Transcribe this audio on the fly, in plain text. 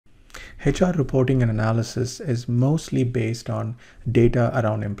HR reporting and analysis is mostly based on data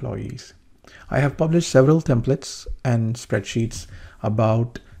around employees. I have published several templates and spreadsheets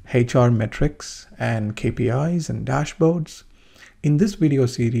about HR metrics and KPIs and dashboards. In this video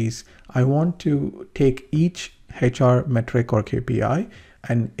series, I want to take each HR metric or KPI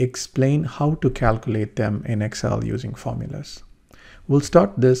and explain how to calculate them in Excel using formulas. We'll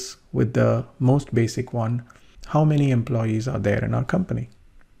start this with the most basic one: how many employees are there in our company?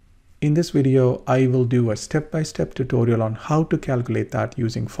 In this video, I will do a step-by-step tutorial on how to calculate that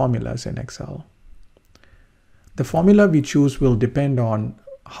using formulas in Excel. The formula we choose will depend on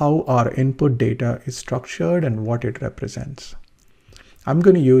how our input data is structured and what it represents. I'm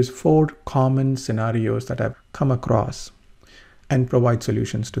going to use 4 common scenarios that I've come across and provide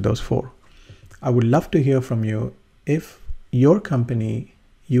solutions to those 4. I would love to hear from you if your company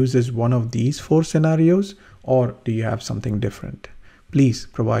uses one of these 4 scenarios, or do you have something different? Please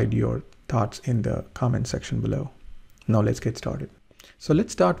provide your thoughts in the comment section below. Now let's get started. So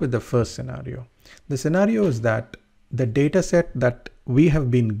let's start with the first scenario. The scenario is that the data set that we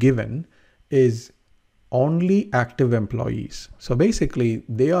have been given is only active employees. So basically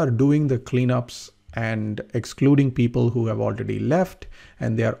they are doing the cleanups and excluding people who have already left,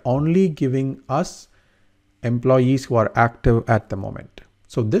 and they are only giving us employees who are active at the moment.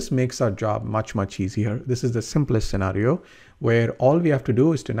 So this makes our job much easier. This is the simplest scenario where all we have to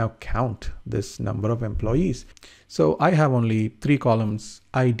do is to now count this number of employees. So I have only 3 columns: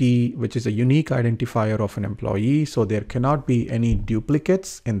 ID, which is a unique identifier of an employee. So there cannot be any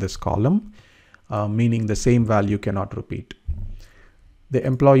duplicates in this column, meaning the same value cannot repeat. The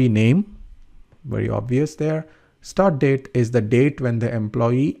employee name, very obvious there. Start date is the date when the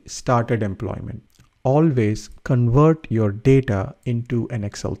employee started employment. Always convert your data into an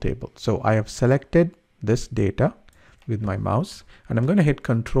Excel table. So I have selected this data with my mouse, and I'm going to hit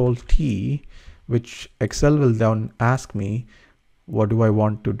Control T, which Excel will then ask me, what do I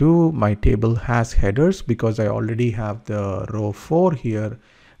want to do? My table has headers because I already have the row 4 here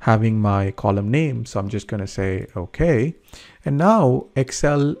having my column name. So I'm just going to say okay. And now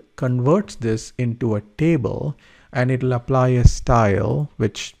Excel converts this into a table, and it'll apply a style,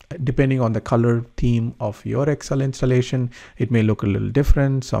 which depending on the color theme of your Excel installation, it may look a little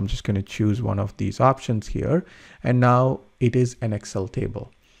different. So I'm just going to choose one of these options here. And now it is an Excel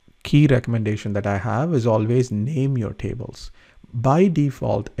table. Key recommendation that I have is always name your tables. By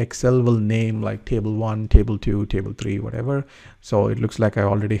default, Excel will name like table 1, table 2, table 3, whatever. So it looks like I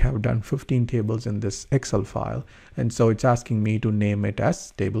already have done 15 tables in this Excel file. And so it's asking me to name it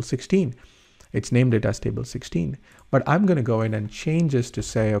as table 16. It's named it as table 16, but I'm going to go in and change this to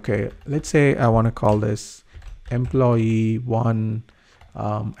say, okay, let's say I want to call this employee 1,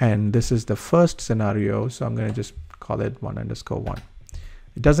 and this is the first scenario. So I'm going to just call it 1_1.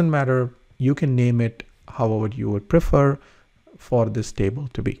 It doesn't matter. You can name it however you would prefer for this table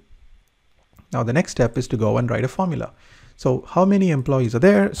to be. Now the next step is to go and write a formula. So how many employees are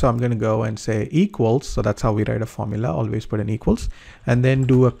there? So I'm going to go and say equals. So that's how we write a formula. Always put an equals, and then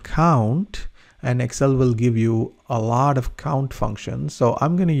do a count. And Excel will give you a lot of count functions. So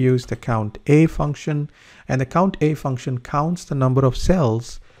I'm going to use the count A function, and the count A function counts the number of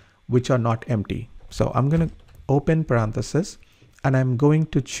cells which are not empty. So I'm going to open parenthesis, and I'm going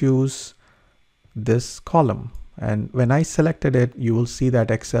to choose this column. And when I selected it, you will see that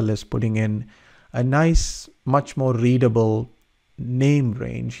Excel is putting in a nice, much more readable name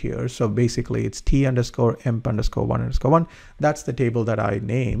range here. So basically it's T_emp_1_1. That's the table that I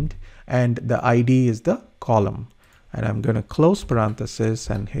named, and the ID is the column. And I'm going to close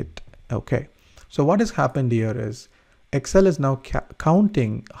parenthesis and hit OK. So what has happened here is Excel is now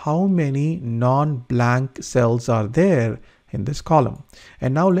counting how many non-blank cells are there in this column.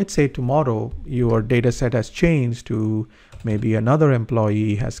 And now let's say tomorrow your data set has changed to maybe another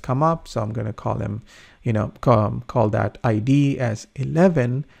employee has come up. So I'm going to call him, call that ID as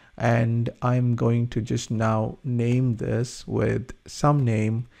 11. And I'm going to just now name this with some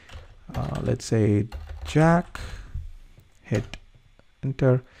name. Let's say Jack, hit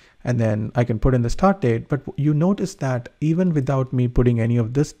enter. And then I can put in the start date. But you notice that even without me putting any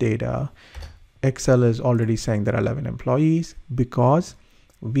of this data, Excel is already saying there are 11 employees because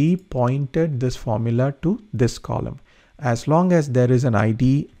we pointed this formula to this column. As long as there is an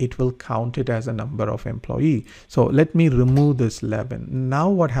ID, it will count it as a number of employee. So let me remove this 11. Now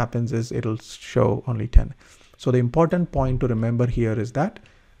what happens is it'll show only 10. So the important point to remember here is that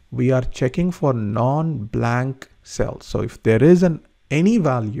we are checking for non-blank cells. So if there is any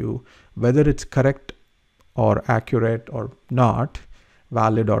value, whether it's correct or accurate or not,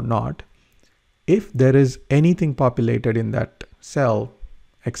 valid or not, if there is anything populated in that cell,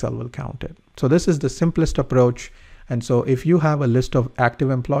 Excel will count it. So this is the simplest approach. And so if you have a list of active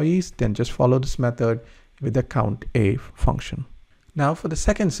employees, then just follow this method with the COUNTA function. Now for the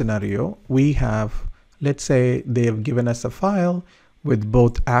second scenario, we have, let's say they have given us a file with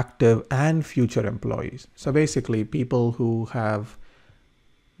both active and future employees. So basically people who have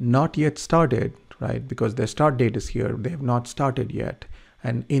not yet started, right? Because their start date is here, they have not started yet.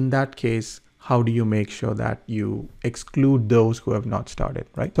 And in that case, how do you make sure that you exclude those who have not started,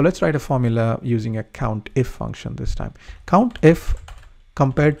 right? So let's write a formula using a COUNTIF function this time. COUNTIF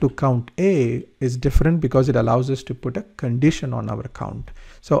compared to COUNTA is different because it allows us to put a condition on our count.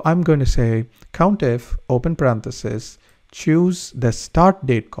 So I'm going to say COUNTIF, open parenthesis, choose the start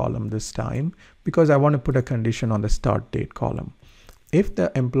date column this time because I want to put a condition on the start date column. If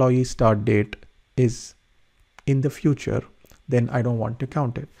the employee start date is in the future, then I don't want to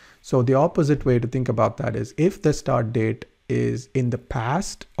count it. So the opposite way to think about that is if the start date is in the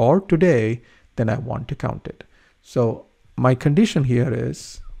past or today, then I want to count it. So my condition here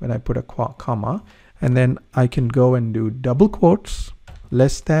is when I put a comma, and then I can go and do double quotes,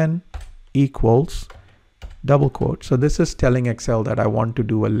 less than, equals, double quote. So this is telling Excel that I want to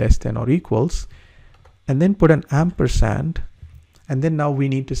do a less than or equals, and then put an ampersand. And then now we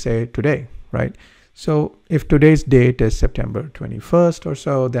need to say today, right? So if today's date is September 21st or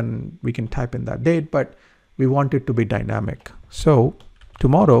so, then we can type in that date, but we want it to be dynamic. So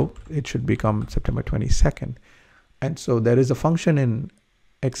tomorrow it should become September 22nd. And so there is a function in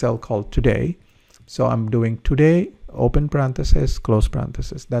Excel called today. So I'm doing today, open parenthesis, close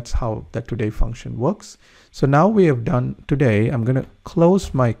parenthesis. That's how the today function works. So now we have done today. I'm going to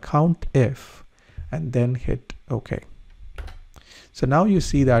close my COUNTIF and then hit OK. So now you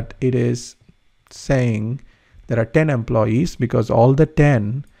see that it is saying there are 10 employees because all the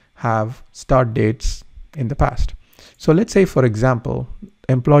 10 have start dates in the past. So let's say, for example,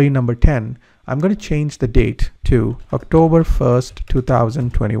 employee number 10, I'm going to change the date to October 1st,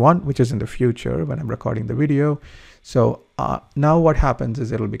 2021, which is in the future when I'm recording the video. So now what happens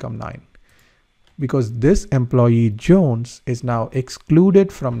is it'll become 9 because this employee Jones is now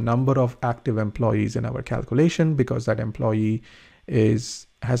excluded from number of active employees in our calculation because that employee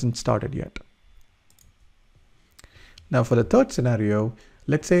hasn't started yet. Now for the third scenario,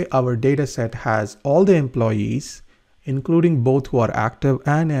 let's say our data set has all the employees, including both who are active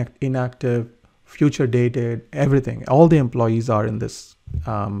and inactive, future dated, everything. All the employees are in this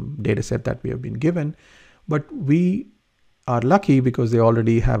data set that we have been given, but we are lucky because they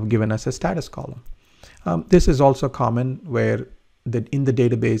already have given us a status column. This is also common where in the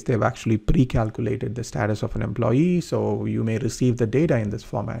database, they've actually pre-calculated the status of an employee. So you may receive the data in this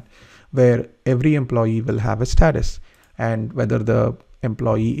format where every employee will have a status and whether the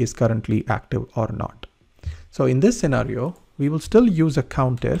employee is currently active or not. So in this scenario, we will still use a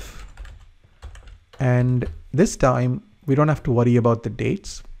COUNTIF, and this time we don't have to worry about the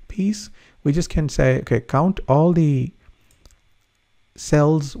dates piece. We just can say, okay, count all the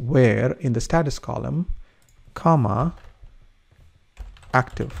cells where in the status column, comma,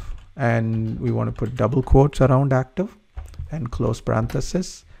 active, and we want to put double quotes around active and close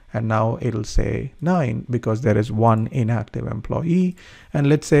parenthesis. And now it'll say 9 because there is one inactive employee. And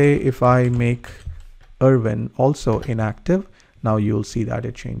let's say if I make Irwin also inactive, now you'll see that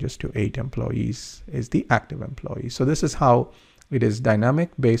it changes to 8 employees is the active employee. So this is how it is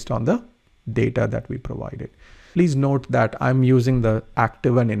dynamic based on the data that we provided. Please note that I'm using the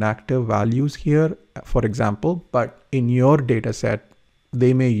active and inactive values here, for example, but in your data set,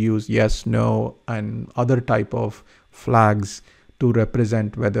 they may use yes, no, and other type of flags to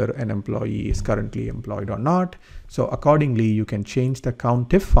represent whether an employee is currently employed or not. So accordingly, you can change the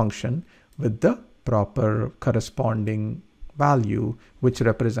COUNTIF function with the proper corresponding value, which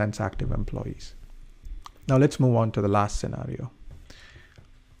represents active employees. Now let's move on to the last scenario.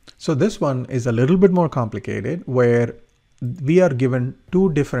 So this one is a little bit more complicated where we are given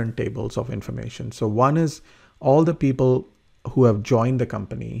 2 different tables of information. So one is all the people who have joined the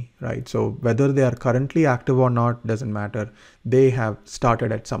company, right? So whether they are currently active or not doesn't matter. They have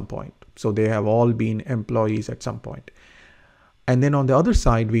started at some point. So they have all been employees at some point. And then on the other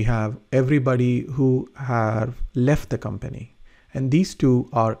side, we have everybody who have left the company. And these two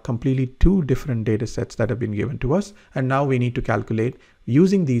are completely 2 different data sets that have been given to us. And now we need to calculate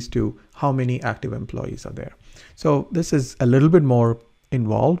using these 2, how many active employees are there. So this is a little bit more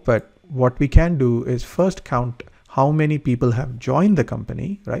involved, but what we can do is first count how many people have joined the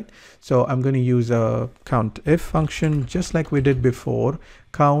company, right? So I'm going to use a COUNTIF function just like we did before,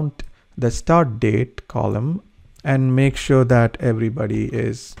 count the start date column and make sure that everybody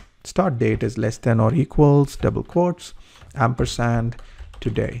is start date is less than or equals double quotes, ampersand,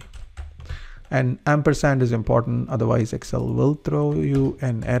 today. And ampersand is important, otherwise Excel will throw you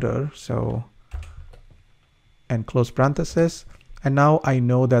an error. So, and close parenthesis. And now I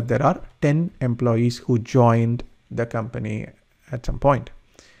know that there are 10 employees who joined the company at some point.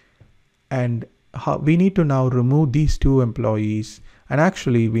 And we need to now remove these 2 employees. And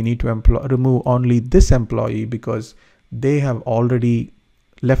actually we need to remove only this employee because they have already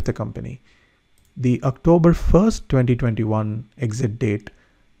left the company. The October 1st, 2021 exit date,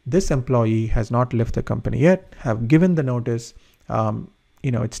 this employee has not left the company yet, have given the notice.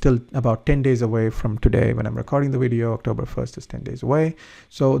 It's still about 10 days away from today when I'm recording the video. October 1st is 10 days away.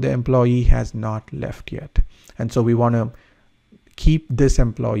 So the employee has not left yet. And so we want to keep this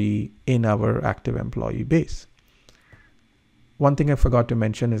employee in our active employee base. One thing I forgot to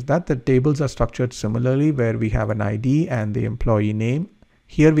mention is that the tables are structured similarly, where we have an ID and the employee name.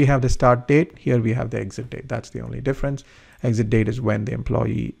 Here we have the start date, here we have the exit date. That's the only difference. Exit date is when the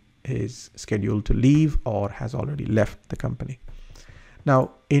employee is scheduled to leave or has already left the company.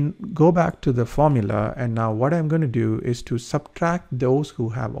 Now go back to the formula, and now what I'm going to do is to subtract those who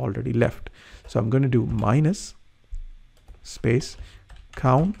have already left. So I'm going to do minus space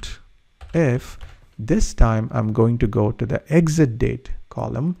count if. This time I'm going to go to the exit date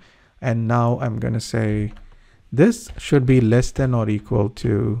column, and now I'm going to say this should be less than or equal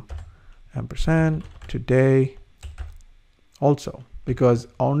to ampersand today also, because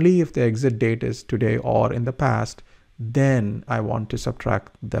only if the exit date is today or in the past, then I want to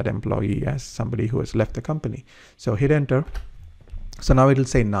subtract that employee as somebody who has left the company. So hit enter. So now it'll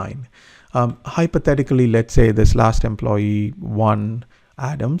say 9. Hypothetically, let's say this last employee,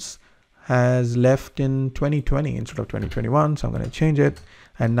 Adams, has left in 2020 instead of 2021. So I'm going to change it.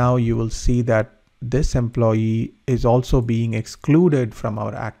 And now you will see that this employee is also being excluded from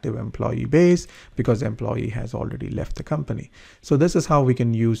our active employee base because the employee has already left the company. So this is how we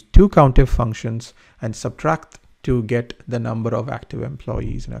can use 2 COUNTIF functions and subtract to get the number of active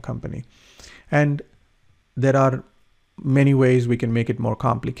employees in a company. And there are many ways we can make it more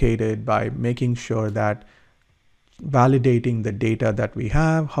complicated by making sure that validating the data that we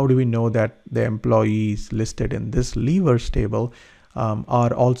have. How do we know that the employees listed in this leavers table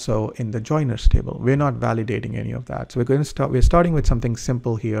are also in the joiners table? We're not validating any of that. So we're starting with something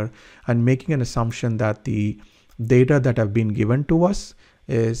simple here and making an assumption that the data that have been given to us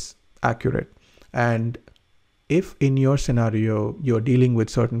is accurate. And if in your scenario you're dealing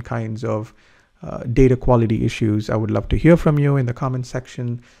with certain kinds of data quality issues, I would love to hear from you in the comment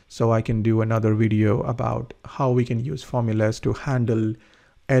section so I can do another video about how we can use formulas to handle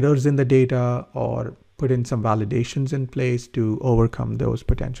errors in the data or put in some validations in place to overcome those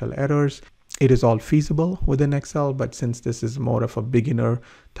potential errors. It is all feasible within Excel, but since this is more of a beginner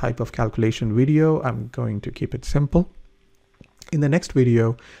type of calculation video, I'm going to keep it simple. In the next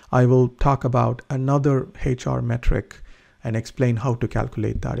video, I will talk about another HR metric and explain how to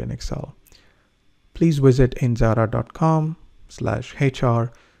calculate that in Excel. Please visit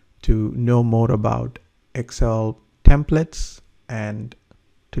inzara.com/HR to know more about Excel templates and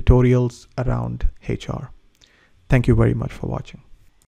tutorials around HR. Thank you very much for watching.